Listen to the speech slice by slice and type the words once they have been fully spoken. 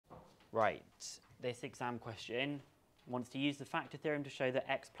Right, this exam question wants to use the factor theorem to show that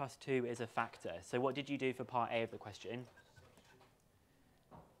x plus 2 is a factor. So what did you do for part A of the question?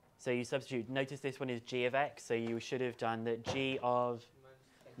 So you substitute. Notice this one is g of x, so you should have done that g of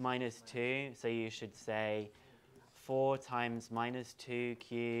minus 2. So you should say 4 times minus 2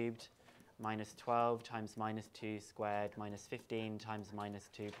 cubed minus 12 times minus 2 squared minus 15 times minus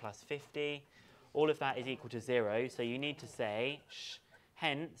 2 plus 50. All of that is equal to 0. So you need to say,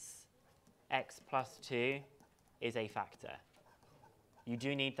 hence, x plus 2 is a factor. You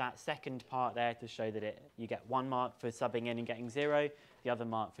do need that second part there to show that you get 1 mark for subbing in and getting 0, the other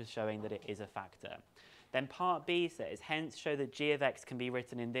mark for showing that it is a factor. Then part B says, hence show that g of x can be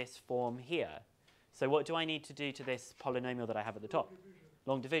written in this form here. So what do I need to do to this polynomial that I have at the top?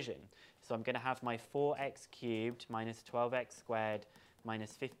 Long division. So I'm going to have my 4x cubed minus 12x squared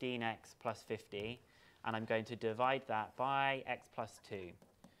minus 15x plus 50, and I'm going to divide that by x plus 2.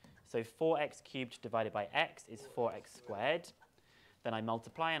 So 4x cubed divided by x is 4x squared. Then I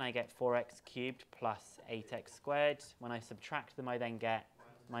multiply and I get 4x cubed plus 8x squared. When I subtract them, I then get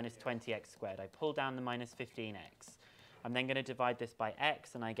minus 20x squared. I pull down the minus 15x. I'm then going to divide this by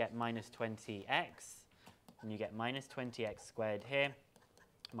x, and I get minus 20x. And you get minus 20x squared here,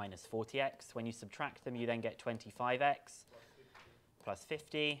 minus 40x. When you subtract them, you then get 25x plus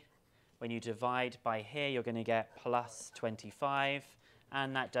 50. When you divide by here, you're going to get plus 25.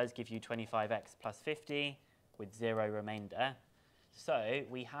 And that does give you 25x plus 50 with 0 remainder. So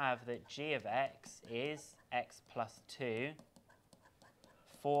we have that g of x is x plus 2,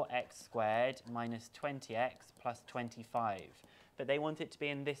 4x squared minus 20x plus 25. But they want it to be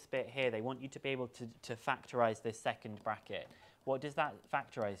in this bit here. They want you to be able to factorize this second bracket. What does that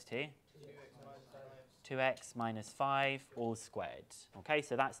factorize to? 2x minus 5 all squared. Okay,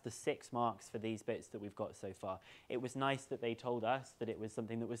 so that's the 6 marks for these bits that we've got so far. It was nice that they told us that it was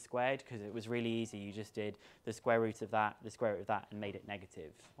something that was squared, because it was really easy. You just did the square root of that, and made it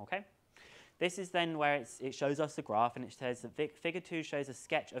negative. Okay? This is then where it shows us the graph, and it says that figure 2 shows a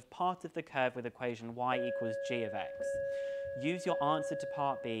sketch of part of the curve with equation y equals g of x. Use your answer to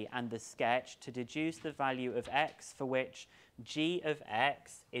part B and the sketch to deduce the value of x for which g of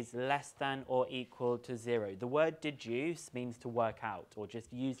x is less than or equal to 0. The word deduce means to work out, or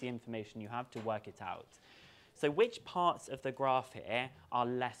just use the information you have to work it out. So which parts of the graph here are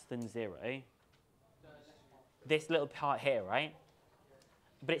less than 0? This little part here, right?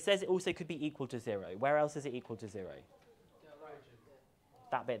 But it says it also could be equal to 0. Where else is it equal to 0?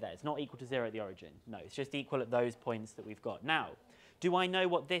 That bit there. It's not equal to 0 at the origin. No, it's just equal at those points that we've got. Now, do I know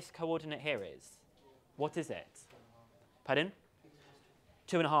what this coordinate here is? What is it? Pardon?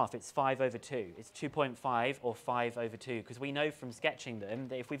 2.5. It's 5 over 2. It's 2.5 or 5 over 2, because we know from sketching them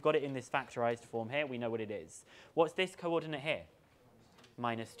that if we've got it in this factorized form here, we know what it is. What's this coordinate here?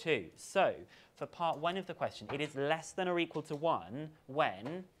 Minus 2. So, for part 1 of the question, it is less than or equal to 1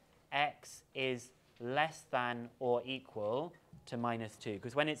 when x is less than or equal to minus 2.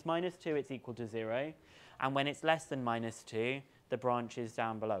 Because when it's minus 2, it's equal to 0. And when it's less than minus 2, the branch is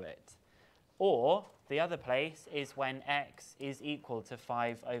down below it. Or the other place is when x is equal to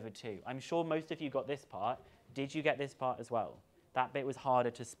 5 over 2. I'm sure most of you got this part. Did you get this part as well? That bit was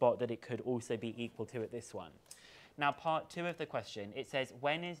harder to spot that it could also be equal to at this one. Now, part 2 of the question, it says,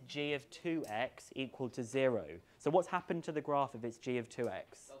 when is g of 2x equal to 0? So what's happened to the graph if it's g of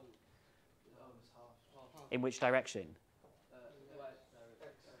 2x? In which direction?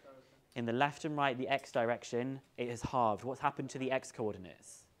 In the left and right, the x direction, it has halved. What's happened to the x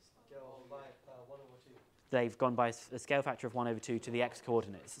coordinates? They've gone by a scale factor of 1 over 2 to the x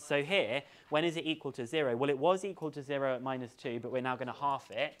coordinates. So here, when is it equal to 0? Well, it was equal to 0 at minus 2, but we're now going to half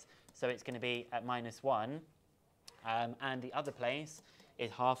it. So it's going to be at minus 1. And the other place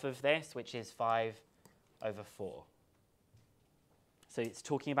is half of this, which is 5 over 4. So it's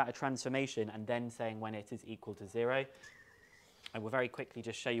talking about a transformation and then saying when it is equal to 0. I will very quickly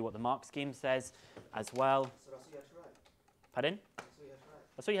just show you what the mark scheme says as well. So that's what you had to write? Pardon? That's what you had to write?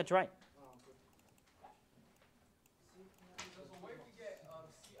 That's what you had to write. Oh, good. So where do we get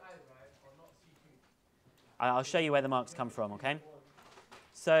CI, right, or not CQ? I'll show you where the marks come from, okay?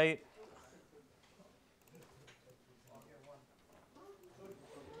 So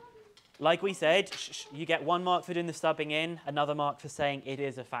like we said, you get 1 mark for doing the subbing in, another mark for saying it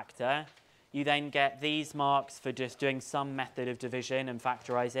is a factor. You then get these marks for just doing some method of division and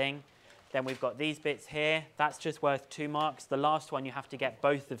factorizing. Then we've got these bits here. That's just worth 2 marks. The last one, you have to get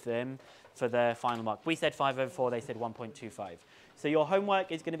both of them for the final mark. We said 5 over 4, they said 1.25. So your homework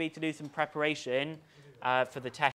is going to be to do some preparation for the test.